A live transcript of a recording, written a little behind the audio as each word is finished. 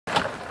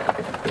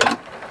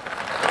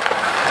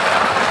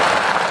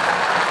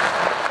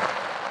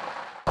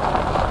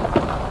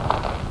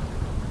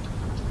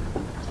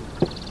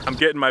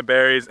getting my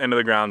berries into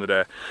the ground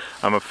today.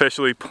 I'm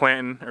officially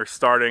planting or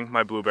starting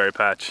my blueberry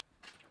patch.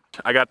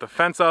 I got the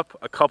fence up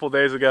a couple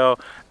days ago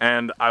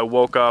and I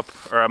woke up,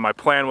 or my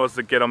plan was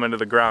to get them into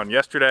the ground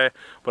yesterday,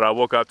 but I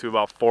woke up to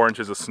about 4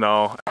 inches of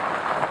snow.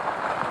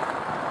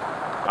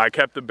 I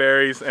kept the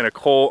berries in a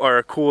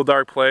cool,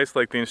 dark place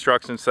like the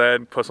instructions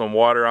said, put some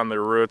water on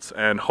their roots,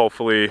 and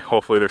hopefully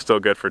they're still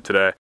good for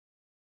today.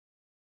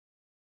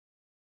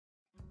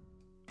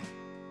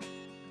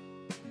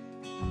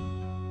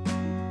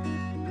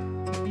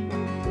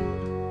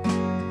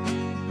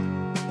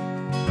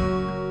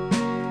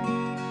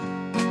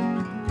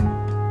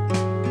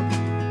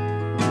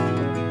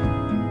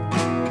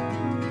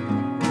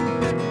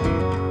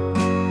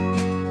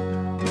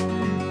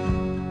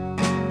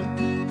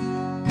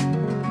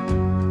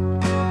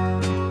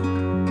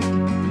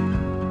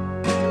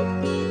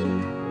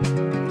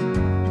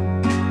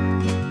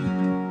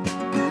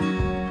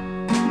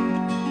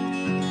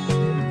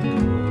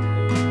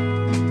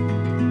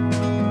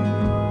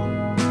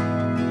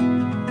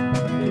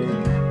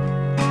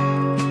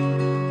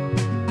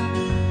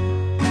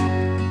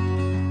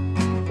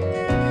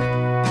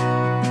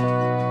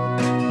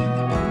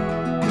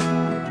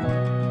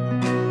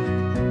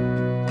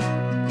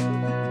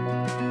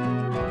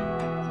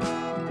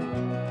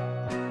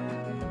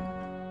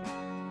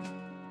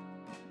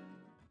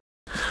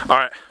 All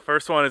right,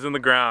 first one is in the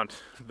ground.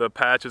 The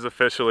patch is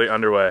officially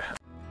underway.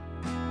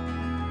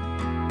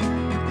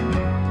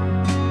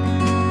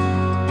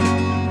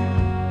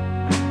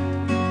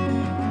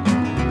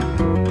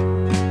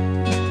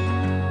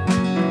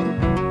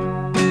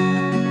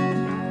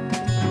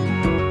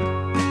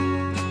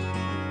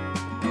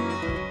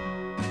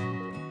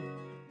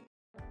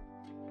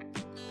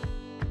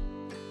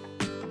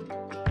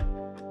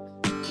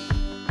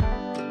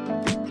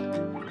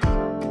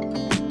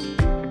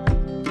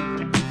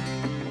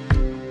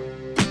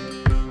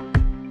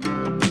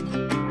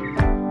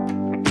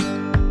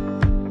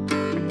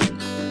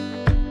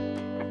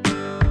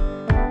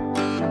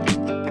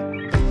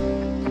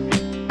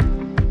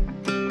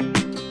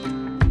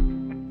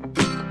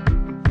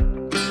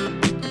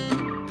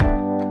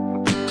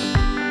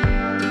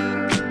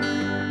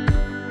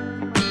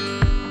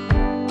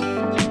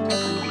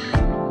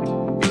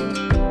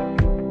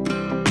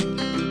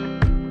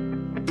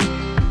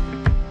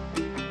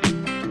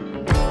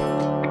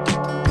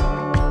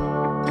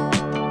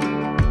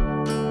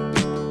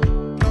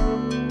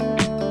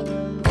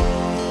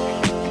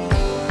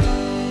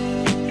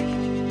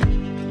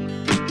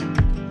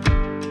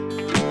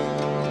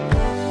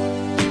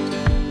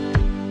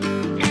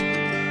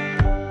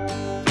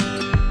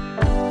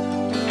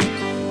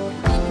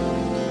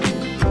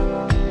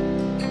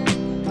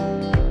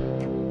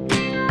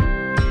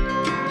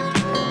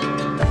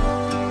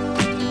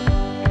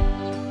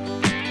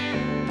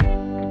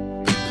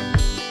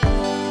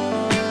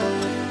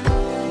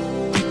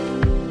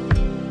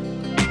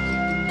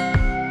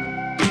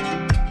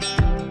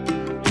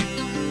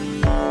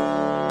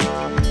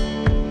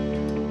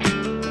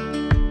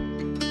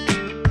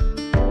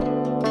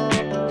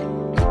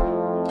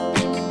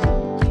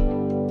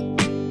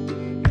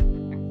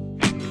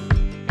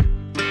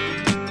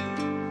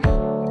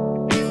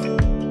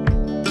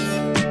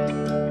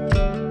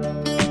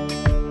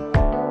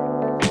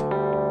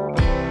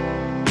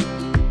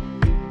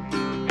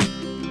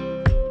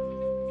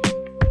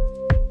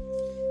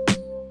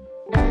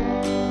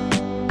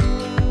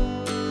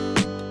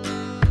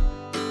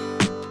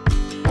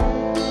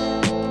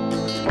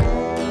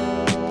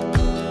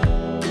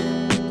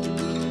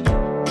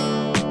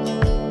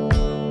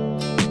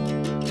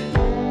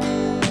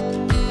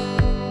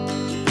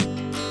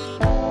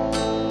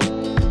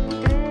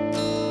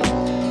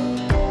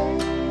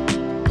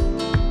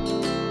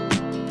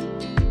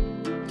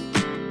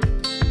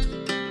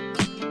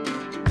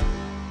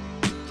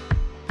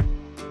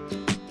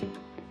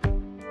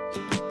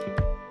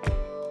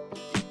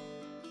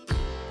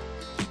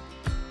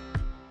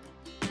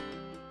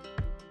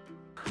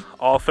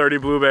 All 30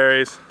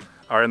 blueberries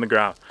are in the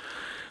ground.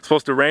 It's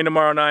supposed to rain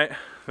tomorrow night.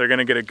 They're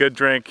gonna get a good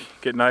drink,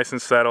 get nice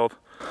and settled.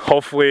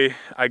 Hopefully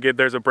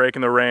there's a break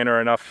in the rain or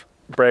enough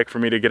break for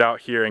me to get out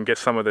here and get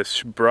some of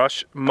this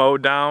brush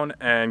mowed down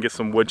and get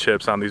some wood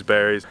chips on these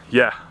berries.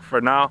 Yeah,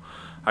 for now,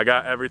 I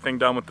got everything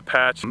done with the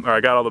patch, or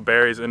I got all the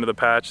berries into the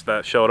patch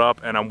that showed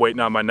up, and I'm waiting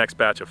on my next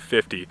batch of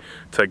 50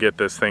 to get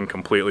this thing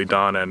completely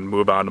done and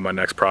move on to my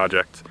next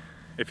project.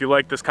 If you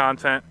like this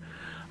content,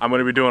 I'm going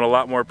to be doing a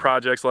lot more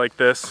projects like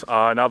this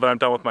now that I'm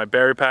done with my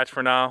berry patch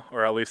for now,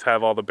 or at least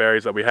have all the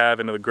berries that we have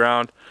into the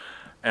ground.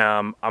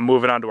 I'm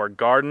moving on to our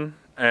garden,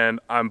 and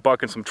I'm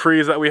bucking some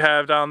trees that we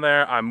have down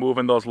there. I'm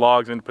moving those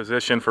logs into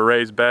position for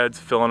raised beds,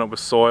 filling it with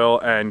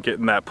soil, and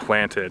getting that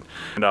planted.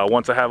 And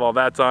once I have all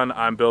that done,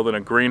 I'm building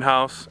a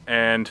greenhouse,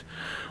 and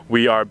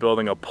we are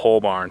building a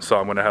pole barn. So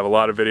I'm going to have a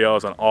lot of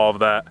videos on all of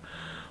that.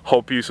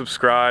 Hope you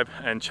subscribe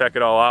and check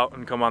it all out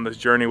and come on this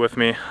journey with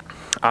me.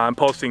 I'm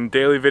posting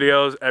daily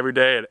videos every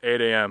day at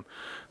 8 a.m.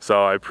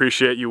 So I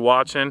appreciate you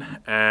watching,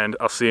 and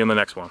I'll see you in the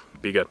next one.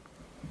 Be good.